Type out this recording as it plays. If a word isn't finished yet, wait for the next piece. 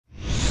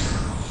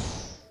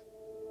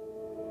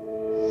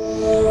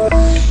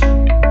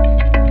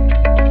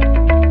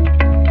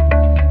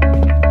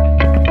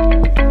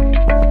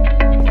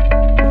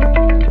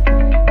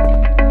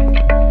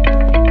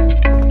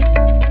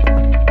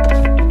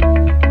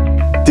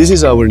This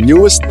is our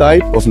newest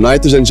type of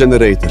nitrogen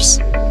generators,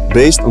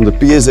 based on the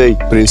PSA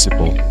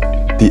principle,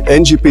 the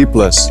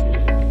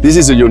NGP+. This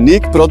is a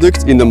unique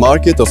product in the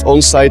market of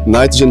on-site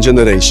nitrogen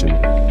generation.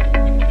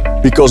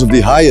 Because of the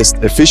highest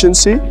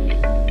efficiency,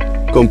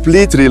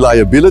 complete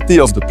reliability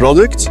of the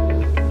product,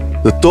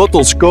 the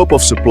total scope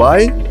of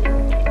supply,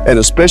 and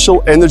a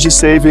special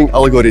energy-saving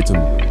algorithm,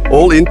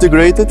 all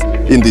integrated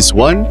in this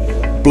one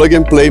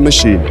plug-and-play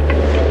machine.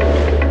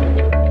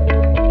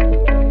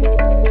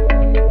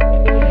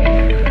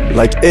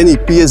 Like any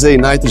PSA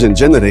nitrogen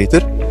generator,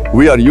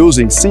 we are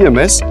using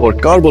CMS or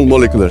carbon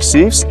molecular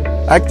sieves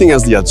acting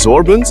as the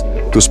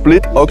adsorbent to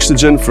split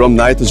oxygen from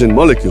nitrogen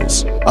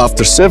molecules.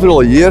 After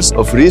several years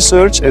of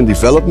research and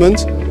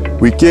development,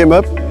 we came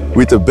up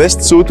with the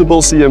best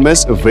suitable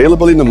CMS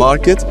available in the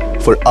market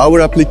for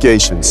our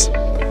applications.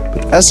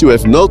 But as you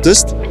have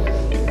noticed,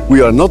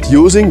 we are not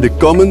using the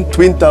common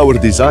twin tower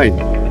design.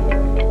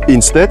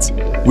 Instead,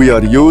 we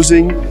are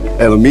using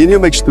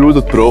aluminium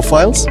extruded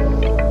profiles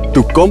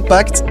to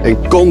compact and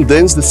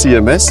condense the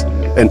CMS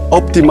and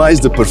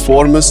optimize the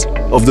performance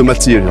of the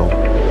material.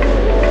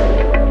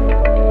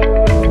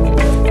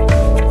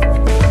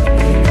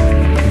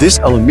 This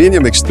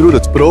aluminium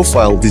extruded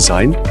profile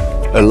design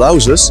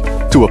allows us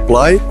to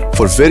apply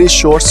for very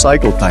short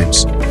cycle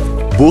times,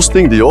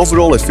 boosting the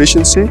overall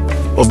efficiency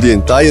of the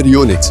entire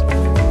unit.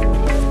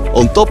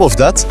 On top of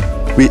that,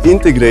 we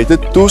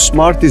integrated two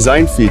smart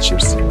design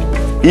features: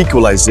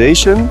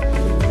 equalization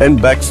and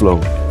backflow.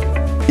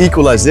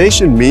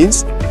 Equalization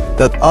means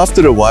that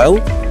after a while,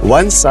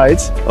 one side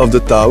of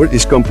the tower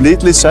is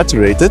completely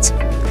saturated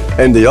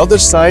and the other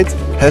side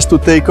has to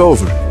take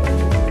over.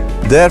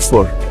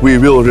 Therefore, we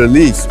will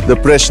relieve the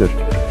pressure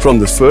from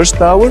the first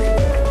tower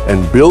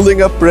and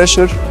building up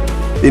pressure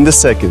in the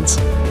second.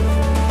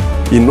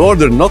 In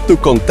order not to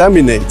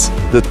contaminate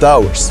the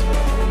towers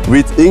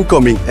with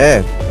incoming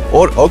air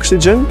or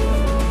oxygen,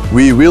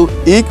 we will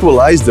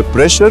equalize the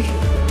pressure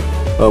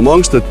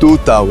amongst the two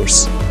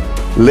towers.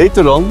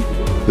 Later on,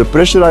 the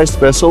pressurized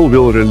vessel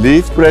will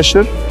relieve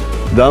pressure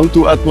down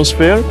to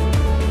atmosphere,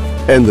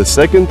 and the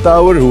second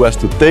tower, who has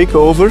to take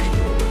over,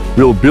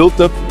 will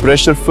build up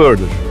pressure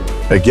further.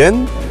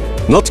 Again,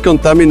 not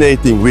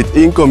contaminating with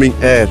incoming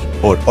air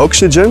or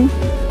oxygen,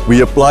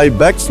 we apply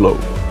backflow,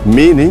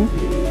 meaning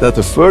that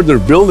the further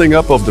building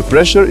up of the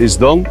pressure is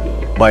done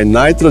by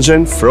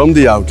nitrogen from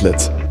the outlet.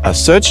 As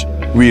such,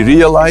 we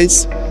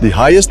realize the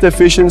highest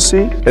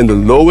efficiency and the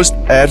lowest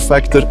air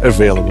factor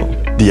available.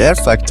 The air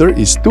factor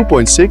is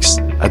 2.6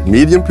 at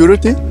medium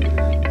purity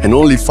and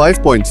only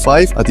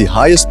 5.5 at the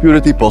highest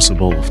purity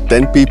possible of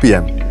 10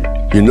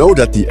 ppm. You know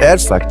that the air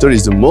factor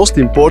is the most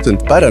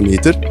important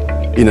parameter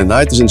in a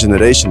nitrogen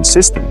generation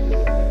system,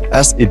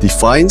 as it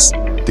defines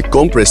the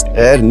compressed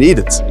air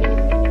needed.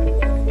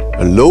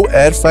 A low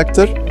air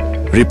factor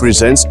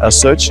represents as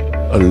such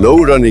a low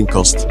running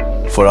cost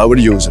for our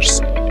users.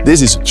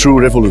 This is a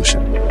true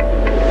revolution.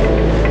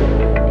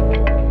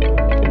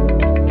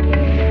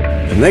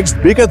 The next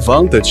big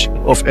advantage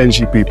of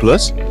NGP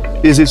Plus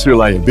is its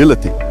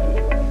reliability.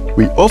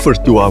 We offer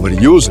to our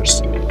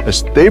users a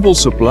stable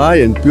supply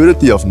and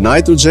purity of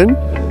nitrogen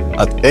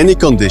at any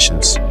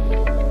conditions.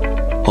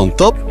 On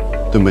top,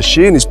 the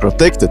machine is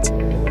protected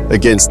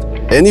against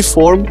any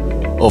form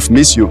of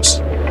misuse.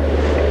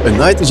 A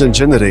nitrogen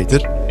generator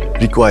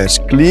requires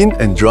clean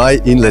and dry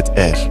inlet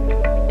air.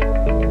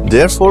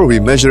 Therefore, we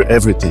measure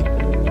everything.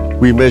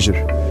 We measure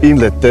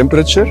inlet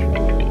temperature,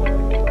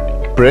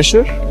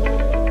 pressure,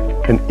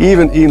 and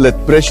even inlet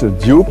pressure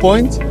dew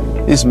point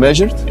is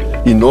measured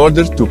in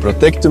order to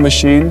protect the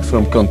machine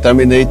from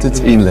contaminated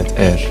inlet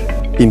air.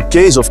 In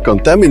case of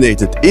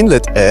contaminated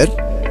inlet air,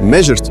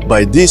 measured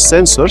by these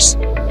sensors,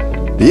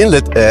 the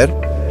inlet air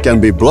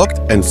can be blocked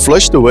and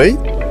flushed away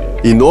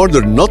in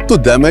order not to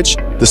damage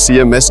the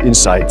CMS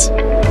inside.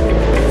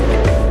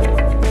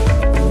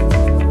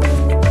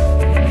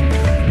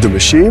 The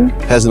machine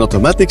has an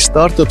automatic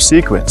startup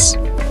sequence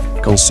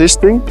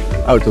consisting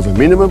out of a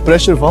minimum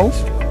pressure valve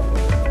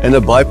and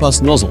a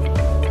bypass nozzle.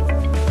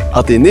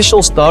 At the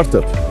initial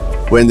startup,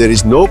 when there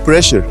is no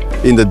pressure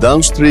in the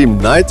downstream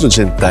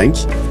nitrogen tank,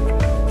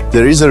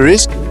 there is a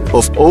risk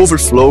of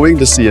overflowing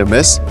the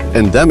CMS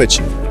and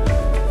damaging.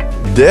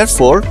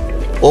 Therefore,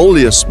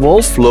 only a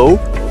small flow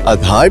at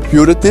high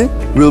purity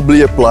will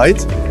be applied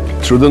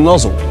through the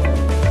nozzle.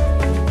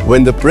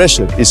 When the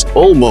pressure is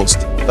almost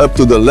up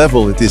to the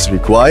level it is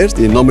required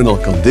in nominal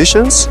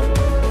conditions,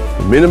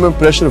 the minimum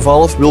pressure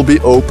valve will be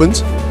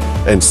opened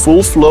and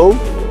full flow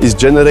is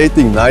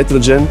generating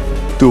nitrogen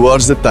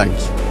towards the tank.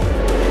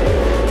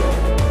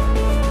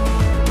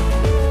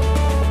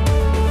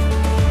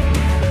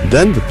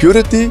 Then the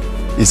purity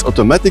is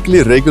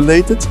automatically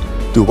regulated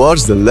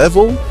towards the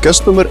level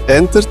customer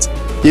entered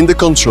in the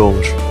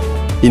controller.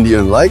 In the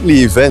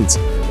unlikely event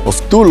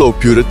of too low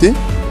purity,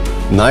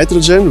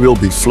 nitrogen will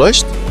be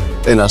flushed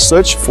and as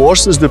such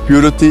forces the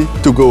purity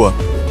to go up.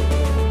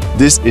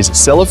 This is a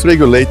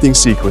self-regulating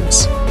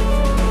sequence.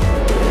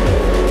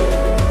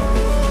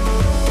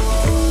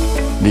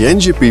 The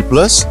NGP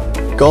Plus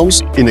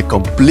comes in a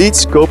complete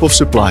scope of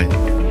supply.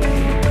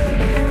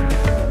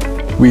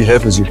 We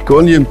have a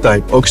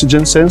zirconium-type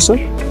oxygen sensor,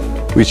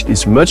 which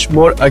is much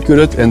more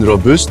accurate and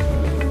robust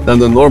than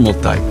the normal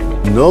type.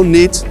 No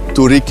need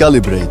to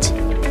recalibrate.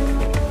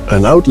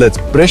 An outlet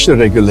pressure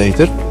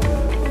regulator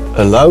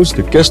allows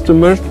the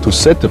customer to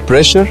set the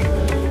pressure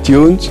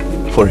tuned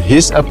for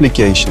his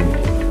application.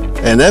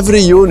 And every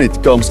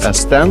unit comes as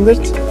standard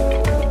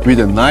with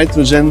a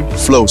nitrogen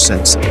flow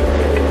sensor.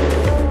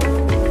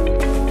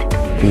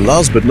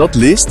 Last but not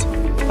least,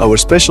 our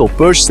special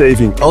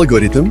purge-saving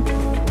algorithm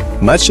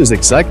matches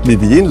exactly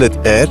the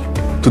inlet air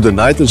to the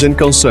nitrogen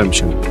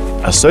consumption.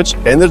 As such,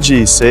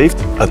 energy is saved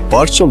at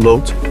partial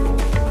load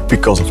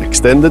because of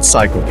extended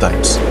cycle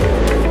times.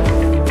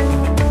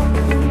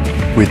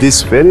 With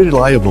this very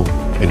reliable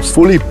and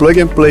fully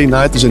plug-and-play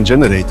nitrogen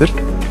generator,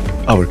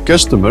 our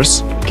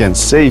customers can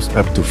save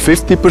up to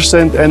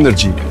 50%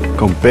 energy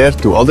compared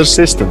to other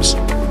systems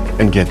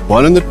and get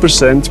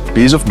 100%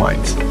 peace of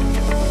mind.